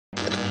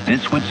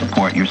This would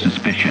support your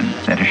suspicion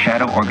that a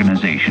shadow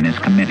organization is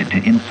committed to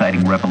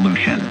inciting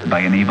revolution by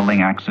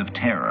enabling acts of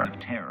terror.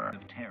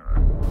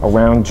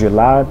 Around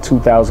July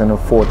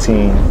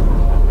 2014,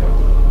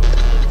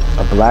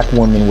 a black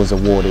woman was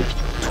awarded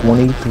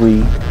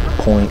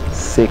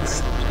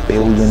 $23.6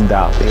 billion.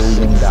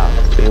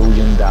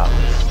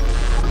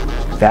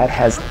 That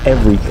has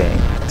everything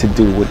to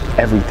do with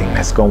everything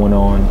that's going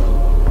on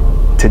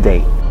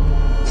today.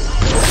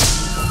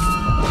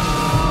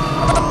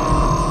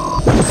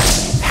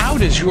 How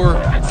does your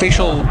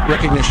facial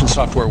recognition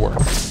software work?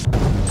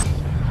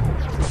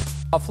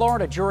 A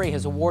Florida jury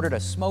has awarded a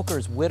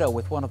smoker's widow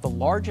with one of the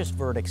largest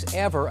verdicts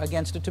ever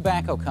against a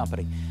tobacco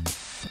company.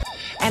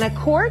 And a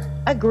court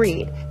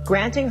agreed,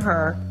 granting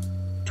her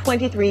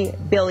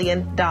 $23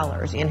 billion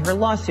in her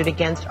lawsuit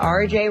against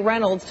RJ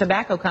Reynolds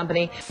Tobacco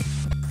Company.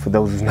 For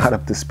those who's not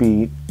up to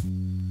speed.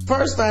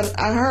 First,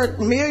 I heard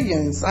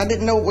millions. I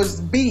didn't know it was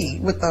B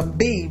with a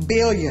B,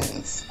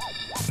 billions.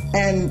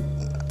 And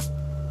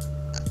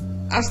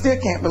I still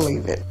can't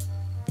believe it.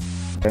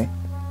 Okay,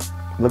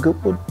 look at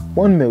what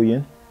 1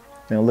 million,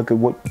 now look at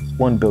what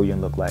 1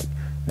 billion look like.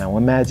 Now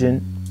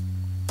imagine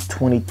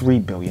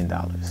 $23 billion.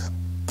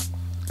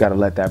 Gotta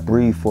let that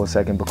breathe for a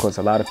second, because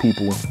a lot of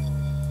people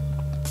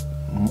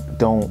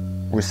don't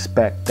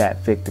respect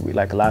that victory.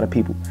 Like, a lot of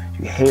people,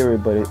 you hear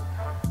it, but it.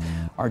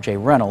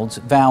 RJ Reynolds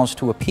vows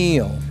to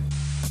appeal.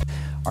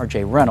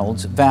 RJ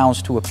Reynolds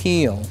vows to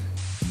appeal.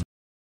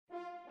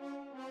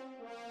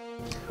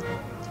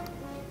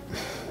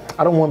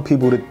 I don't want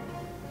people to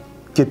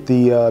get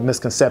the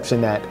misconception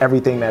that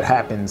everything that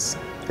happens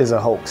is a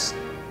hoax.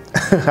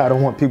 I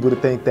don't want people to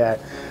think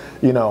that,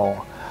 you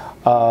know,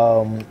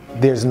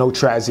 there's no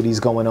tragedies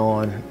going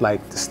on,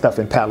 like stuff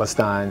in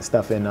Palestine,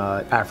 stuff in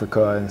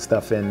Africa, and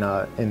stuff in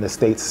the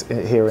States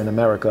here in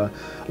America.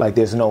 Like,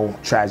 there's no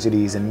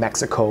tragedies in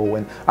Mexico,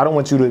 and I don't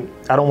want you to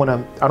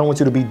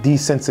be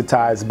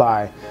desensitized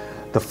by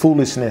the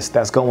foolishness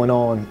that's going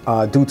on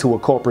due to a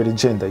corporate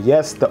agenda.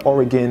 Yes, the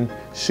Oregon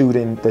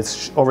shooting,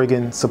 the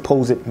Oregon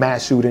supposed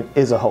mass shooting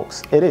is a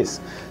hoax. It is,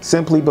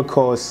 simply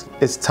because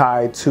it's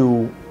tied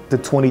to the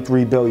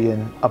 $23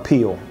 billion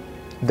appeal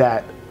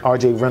that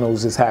RJ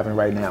Reynolds is having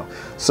right now.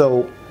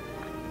 So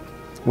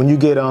when you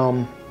get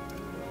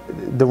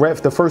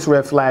the first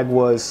red flag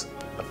was,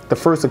 the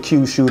first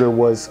accused shooter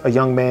was a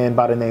young man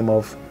by the name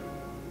of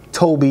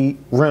Toby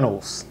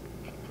Reynolds.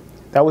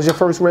 That was your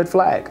first red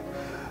flag.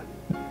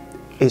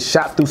 It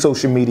shot through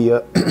social media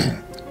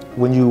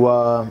when you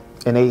and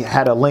they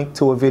had a link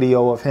to a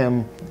video of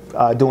him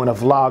doing a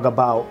vlog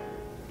about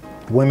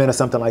women or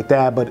something like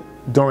that. But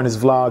during his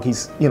vlog,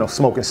 he's, you know,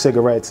 smoking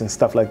cigarettes and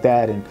stuff like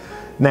that. And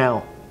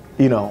now,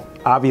 you know,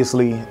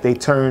 obviously they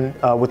turned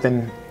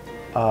within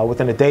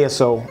a day or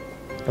so,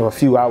 or a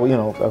few hours, you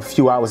know, a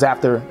few hours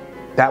after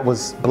that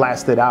was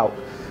blasted out,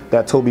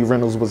 that Toby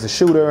Reynolds was a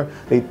shooter.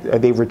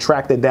 They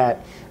retracted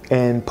that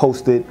and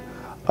posted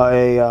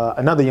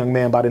another young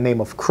man by the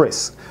name of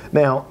Chris.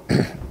 Now,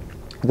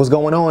 what's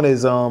going on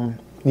is,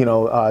 you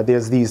know,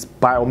 there's these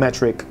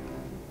biometric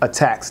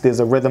attacks. There's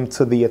a rhythm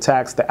to the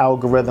attacks, the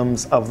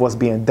algorithms of what's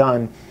being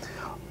done.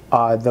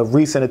 The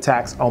recent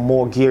attacks are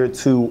more geared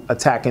to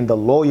attacking the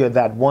lawyer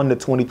that won the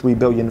 $23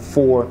 billion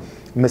for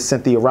Miss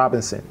Cynthia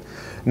Robinson.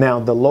 Now,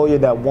 the lawyer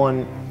that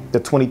won the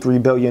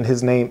 $23 billion,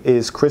 his name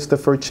is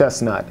Christopher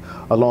Chestnut,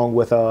 along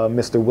with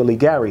Mr. Willie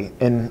Gary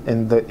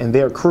and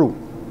their crew.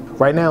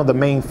 Right now, the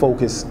main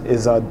focus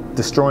is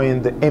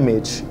destroying the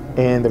image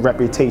and the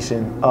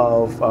reputation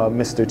of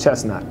Mr.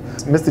 Chestnut.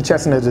 Mr.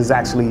 Chestnut is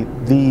actually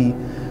the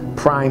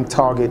prime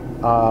target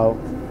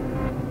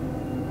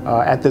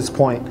at this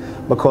point,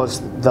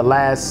 because the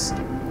last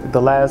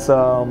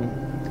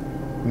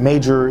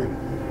major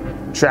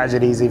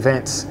tragedies,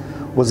 events,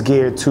 was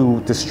geared to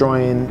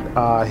destroying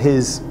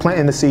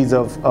planting the seeds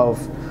of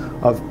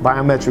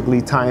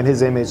biometrically tying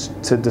his image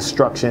to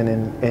destruction,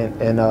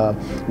 and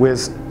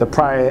whereas the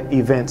prior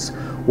events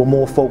were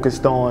more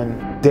focused on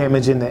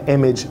damaging the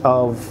image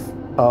of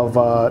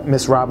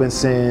Miss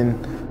Robinson,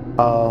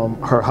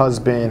 her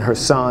husband, her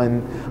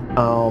son,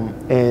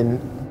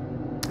 and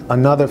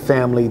another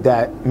family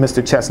that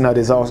Mr. Chestnut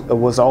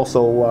was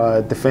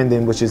also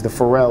defending, which is the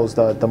Farrells,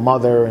 the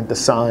mother and the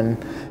son.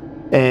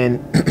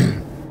 And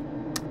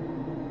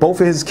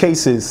both of his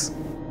cases,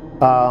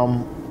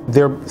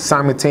 they're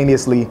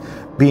simultaneously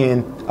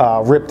being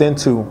ripped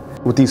into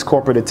with these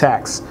corporate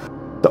attacks.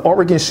 The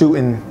Oregon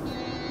shooting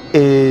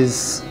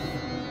is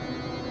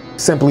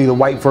simply the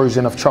white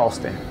version of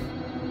Charleston.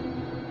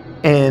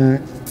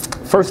 And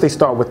first they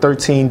start with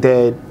 13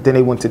 dead, then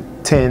they went to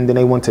 10, then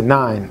they went to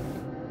 9.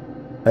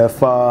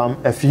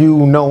 If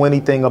you know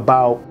anything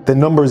about the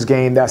numbers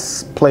game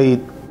that's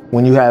played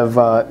when you have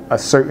a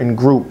certain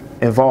group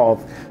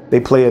involved, they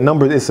play a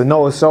number. It's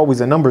always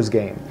a numbers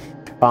game.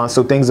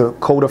 So things are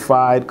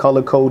codified,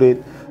 color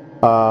coded,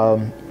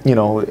 you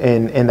know,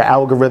 and the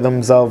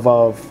algorithms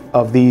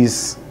of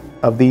these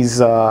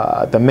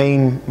the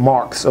main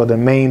marks or the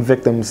main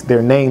victims,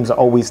 their names are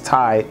always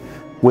tied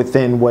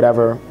within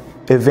whatever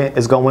event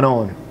is going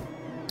on.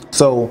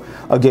 So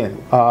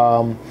again,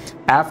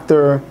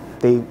 after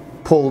they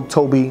pulled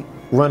Toby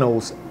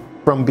Reynolds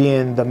from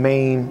being the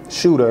main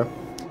shooter.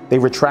 They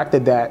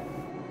retracted that.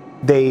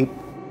 They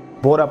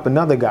brought up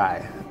another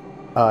guy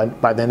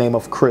by the name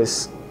of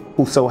Chris,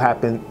 who so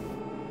happened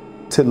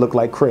to look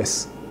like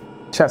Chris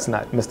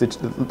Chestnut,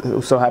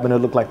 who so happened to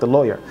look like the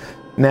lawyer.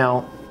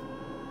 Now,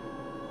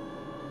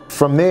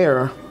 from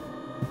there,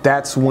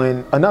 that's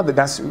when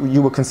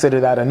you would consider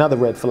that another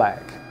red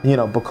flag, you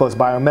know, because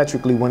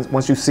biometrically,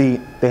 once you see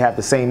they have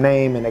the same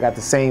name and they got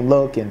the same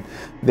look, and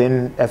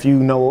then if you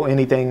know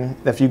anything,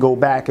 if you go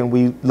back and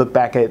we look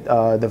back at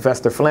the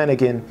Vester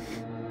Flanagan,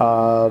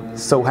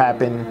 so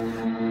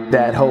happened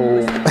that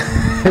whole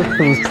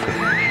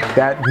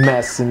that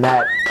mess and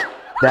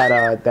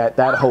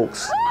that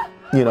hoax,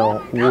 you know,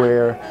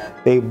 where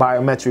they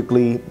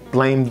biometrically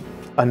blamed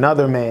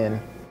another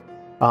man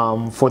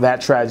for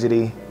that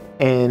tragedy,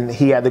 and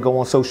he had to go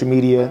on social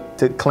media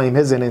to claim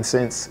his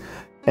innocence,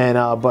 and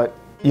but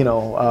you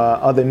know,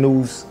 other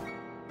news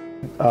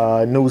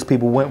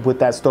people went with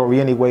that story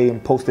anyway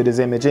and posted his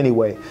image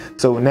anyway.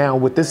 So now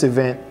with this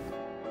event,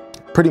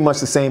 pretty much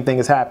the same thing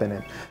is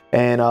happening.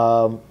 And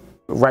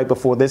right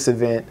before this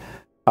event,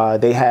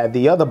 they had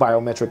the other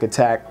biometric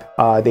attack.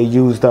 They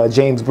used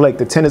James Blake,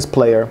 the tennis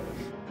player,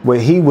 where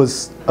he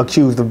was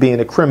accused of being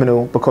a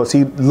criminal because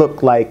he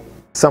looked like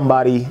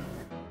somebody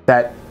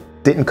that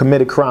didn't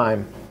commit a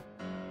crime,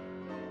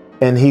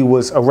 and he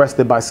was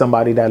arrested by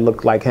somebody that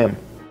looked like him.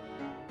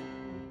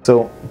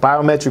 So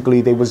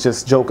biometrically, they was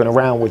just joking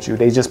around with you.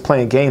 They just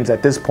playing games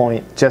at this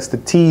point just to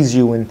tease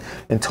you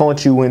and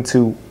taunt you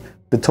into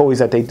the toys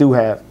that they do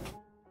have.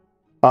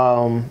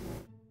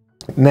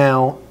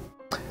 Now,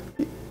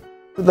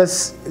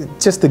 let's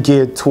just to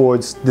gear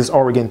towards this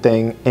Oregon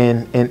thing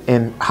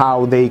and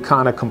how they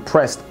kind of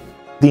compressed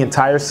the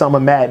entire Summer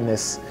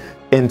Madness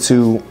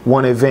into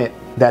one event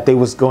that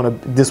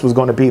this was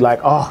going to be like,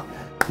 oh,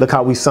 look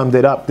how we summed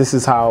it up. This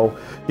is how,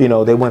 you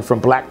know, they went from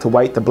black to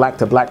white to black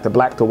to black to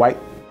black to white,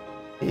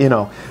 you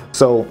know.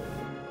 So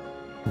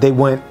they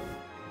went,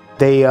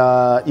 you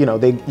know,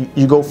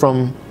 you go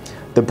from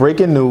the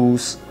breaking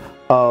news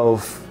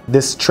of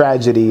this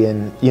tragedy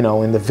and, you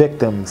know, and the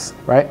victims,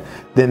 right?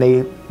 Then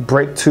they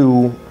break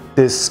to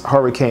this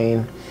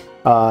hurricane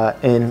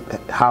and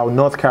how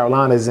North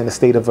Carolina is in a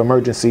state of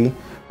emergency,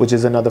 which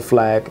is another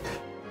flag.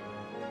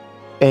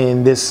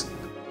 And this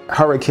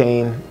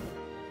hurricane,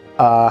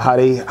 how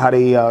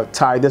they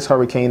tie this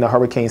hurricane to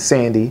Hurricane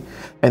Sandy,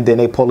 and then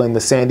they pull in the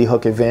Sandy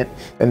Hook event,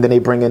 and then they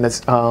bring in this,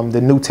 the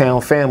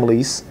Newtown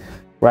families,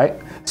 right?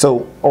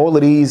 So all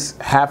of these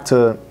have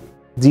to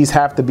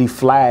be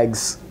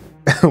flags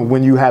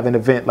when you have an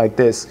event like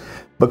this,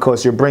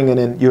 because you're bringing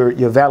in, you're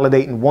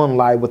validating one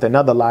lie with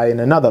another lie and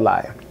another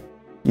lie,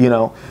 you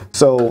know.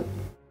 So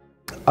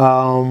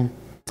the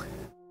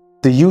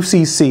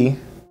UCC,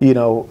 you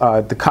know,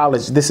 the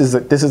college. This is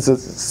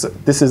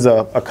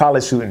a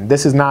college shooting.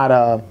 This is not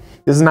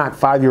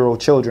 5-year-old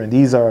children.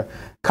 These are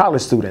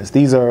college students.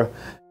 These are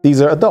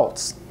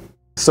adults.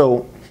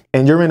 So,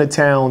 and you're in a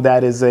town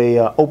that is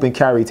a open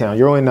carry town.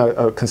 You're in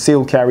a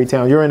concealed carry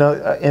town. You're in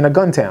a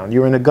gun town.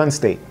 You're in a gun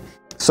state.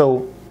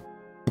 So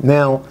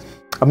now,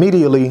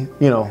 immediately,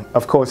 you know,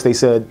 of course, they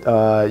said,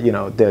 you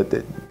know,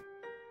 that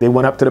they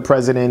went up to the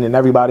president and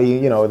everybody,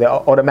 you know, they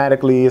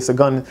automatically, it's a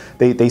gun.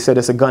 They said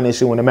it's a gun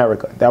issue in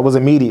America. That was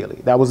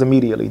immediately.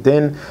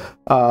 Then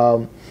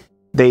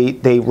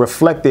they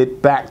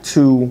reflected back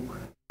to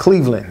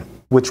Cleveland,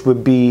 which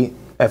would be,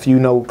 if you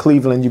know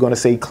Cleveland, you're going to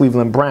say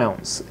Cleveland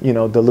Browns. You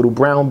know, the little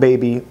brown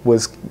baby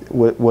was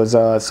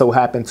so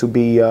happened to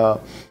be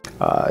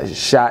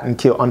shot and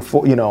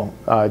killed. You know,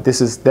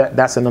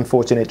 that's an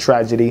unfortunate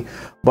tragedy,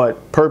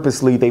 but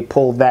purposely they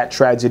pulled that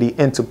tragedy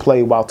into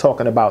play while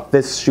talking about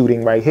this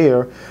shooting right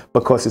here,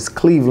 because it's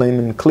Cleveland,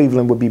 and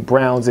Cleveland would be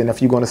Browns. And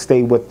if you're going to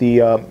stay with the,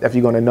 if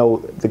you're going to know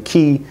the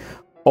key,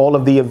 all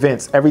of the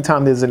events, every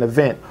time there's an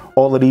event,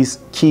 all of these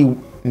key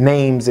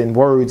names and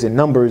words and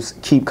numbers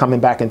keep coming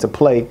back into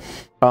play.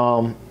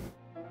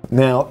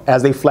 Now,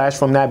 as they flash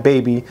from that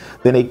baby,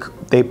 then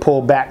they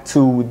pull back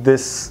to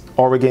this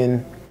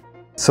Oregon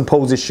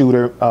supposed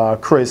shooter,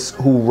 Chris,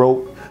 who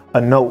wrote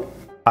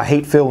a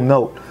hate-filled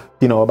note,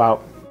 you know,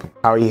 about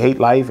how he hate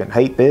life and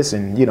hate this,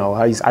 and, you know,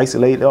 how he's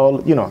isolated,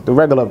 all, you know, the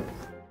regular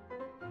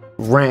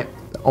rant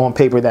on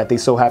paper that they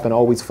so happen to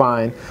always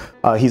find.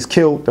 He's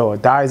killed or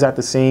dies at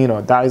the scene,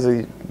 or dies,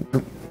 the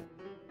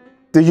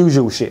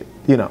usual shit,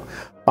 you know.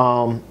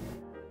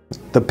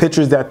 The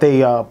pictures that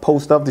they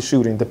post of the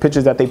shooting, the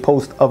pictures that they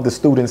post of the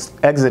students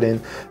exiting,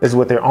 is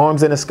with their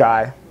arms in the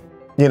sky,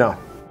 you know,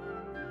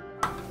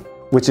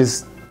 which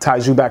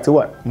ties you back to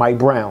what? Mike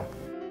Brown,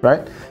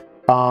 right?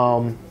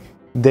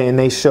 Then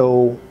they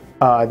show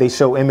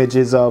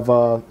images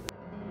of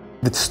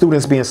the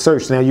students being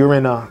searched. Now you're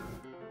in a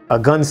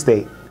gun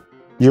state.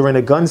 You're in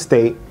a gun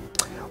state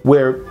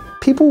where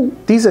people,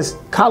 these are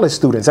college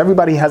students.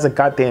 Everybody has a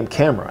goddamn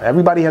camera.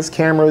 Everybody has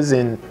cameras,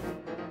 and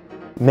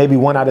maybe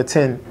 1 out of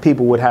 10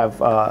 people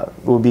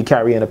would be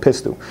carrying a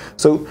pistol.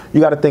 So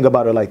you got to think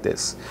about it like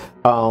this.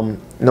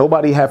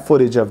 Nobody had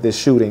footage of this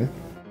shooting.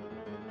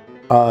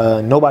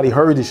 Nobody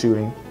heard the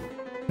shooting.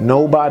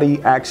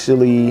 Nobody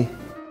actually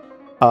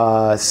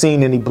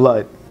seen any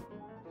blood.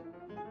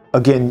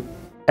 Again,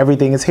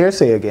 everything is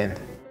hearsay again.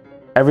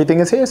 Everything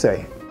is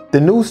hearsay.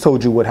 The news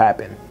told you what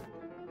happened.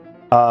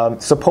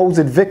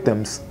 Supposed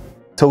victims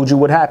told you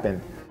what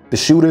happened. The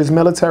shooter is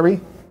military.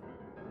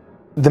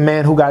 The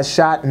man who got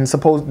shot and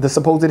the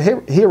supposed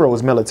hero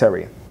is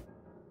military.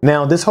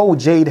 Now, this whole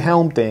Jade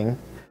Helm thing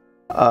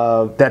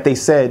that they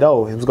said,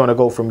 oh, it was going to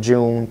go from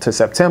June to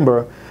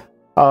September.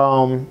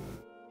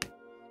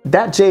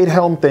 That Jade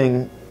Helm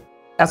thing,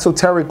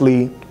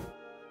 esoterically,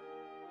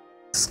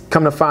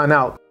 come to find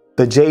out,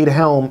 the Jade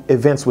Helm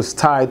events was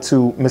tied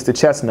to Mr.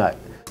 Chestnut.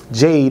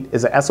 Jade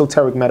is an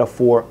esoteric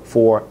metaphor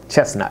for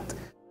chestnut.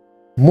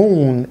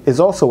 Moon is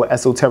also an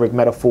esoteric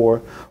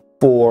metaphor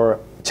for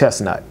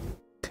chestnut.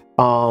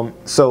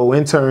 So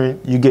in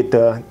turn, you get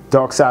the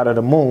dark side of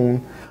the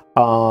moon,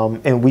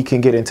 and we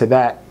can get into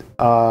that.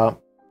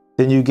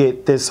 Then you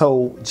get this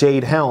whole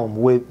Jade Helm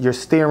with you're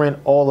steering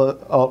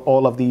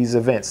all of these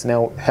events.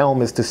 Now,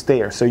 helm is to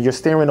steer. So you're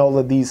steering all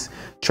of these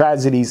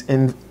tragedies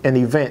and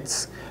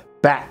events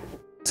back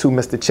to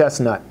Mr.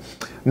 Chestnut.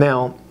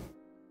 Now,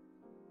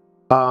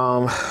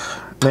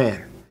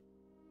 man,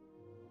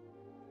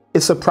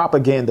 it's a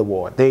propaganda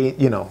war. They,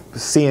 you know,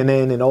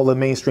 CNN and all the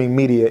mainstream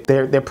media,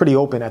 they're pretty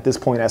open at this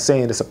point at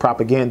saying it's a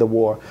propaganda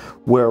war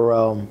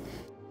where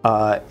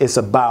it's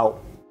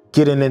about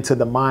getting into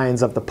the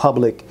minds of the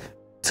public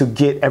to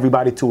get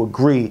everybody to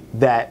agree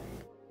that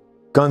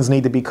guns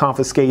need to be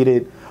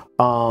confiscated,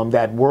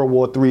 that World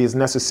War III is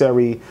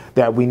necessary,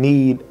 that we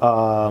need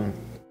the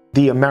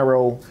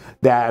Amero,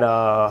 that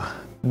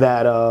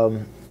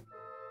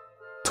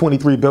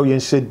 23 billion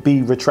should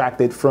be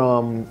retracted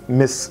from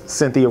Miss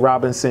Cynthia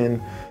Robinson,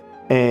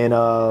 and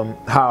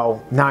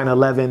how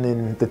 9/11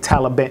 and the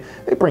Taliban,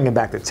 they're bringing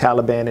back the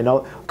Taliban and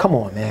all. Come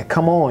on, man,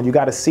 come on. You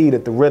got to see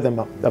that the rhythm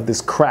of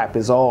this crap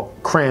is all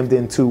crammed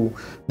into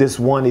this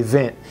one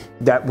event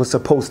that was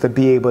supposed to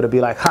be able to be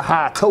like,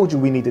 haha, I told you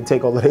we need to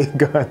take all of their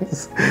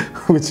guns,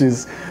 which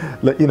is,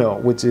 you know,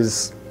 which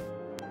is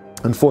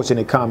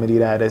unfortunate comedy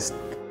that is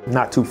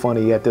not too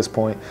funny at this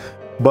point.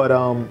 But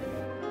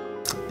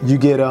you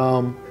get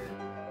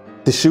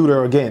the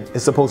shooter again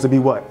is supposed to be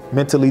what?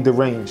 Mentally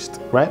deranged,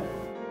 right?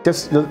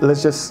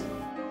 Let's just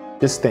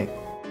think.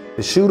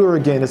 The shooter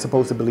again is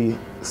supposed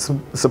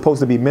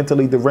to be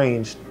mentally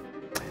deranged.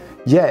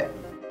 Yet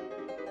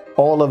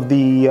all of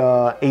the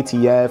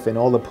ATF and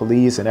all the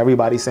police and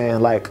everybody saying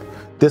like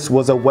this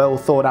was a well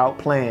thought out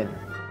plan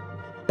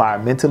by a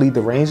mentally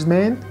deranged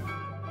man.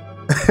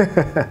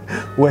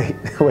 wait.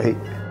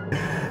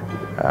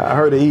 I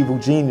heard an evil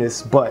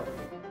genius, but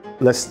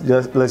let's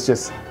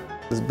just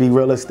be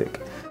realistic.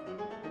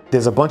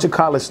 There's a bunch of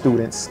college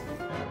students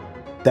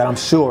that I'm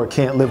sure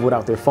can't live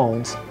without their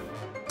phones,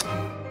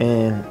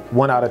 and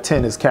 1 out of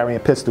 10 is carrying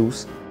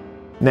pistols.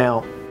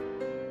 Now,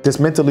 this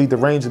mentally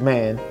deranged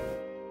man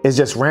is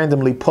just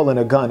randomly pulling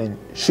a gun and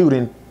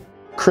shooting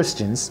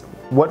Christians.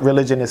 What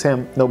religion is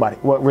him? Nobody.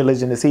 What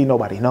religion is he?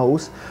 Nobody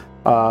knows.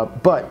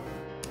 But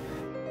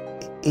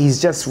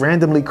he's just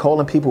randomly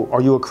calling people,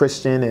 are you a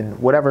Christian? And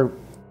whatever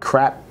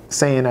crap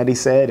saying that he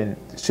said, and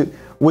shoot,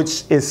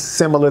 which is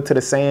similar to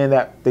the saying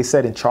that they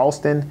said in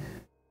Charleston.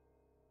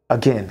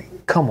 Again,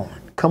 come on.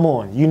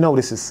 You know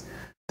this is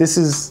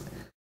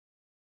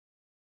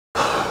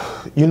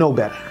you know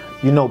better.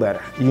 You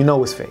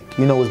know it's fake.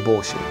 You know it's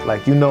bullshit.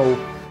 Like, you know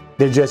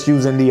they're just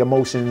using the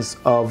emotions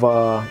of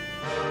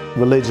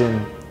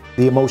religion,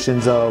 the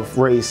emotions of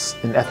race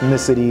and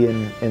ethnicity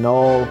and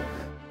all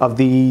of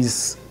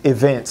these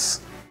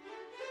events.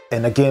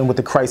 And again, with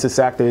the crisis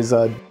actors,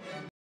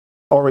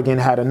 Oregon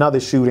had another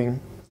shooting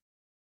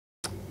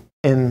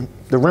in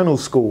the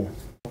Reynolds school,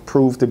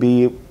 proved to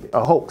be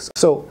a hoax.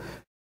 So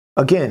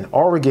again,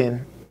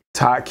 Oregon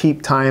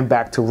keep tying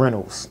back to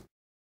Reynolds.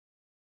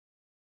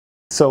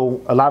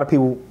 So a lot of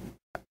people,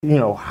 you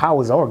know,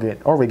 how is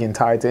Oregon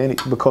tied to any?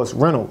 Because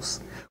Reynolds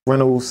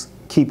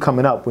keep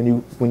coming up.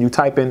 When you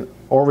type in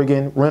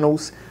Oregon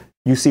Reynolds,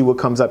 you see what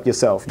comes up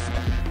yourself.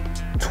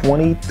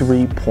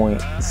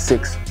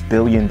 $23.6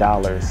 billion.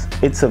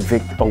 It's a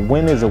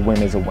win is a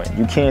win is a win.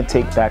 You can't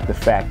take back the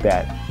fact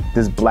that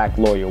this black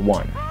lawyer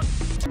won.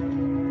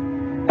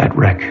 That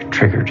wreck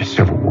triggered a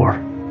civil war.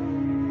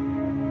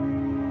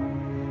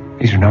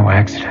 These are no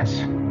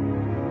accidents.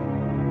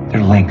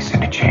 They're links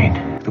in a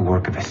chain. The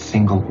work of a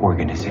single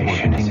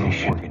organization.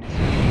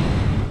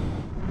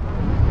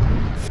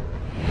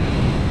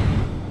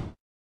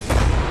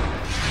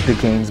 The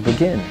games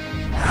begin.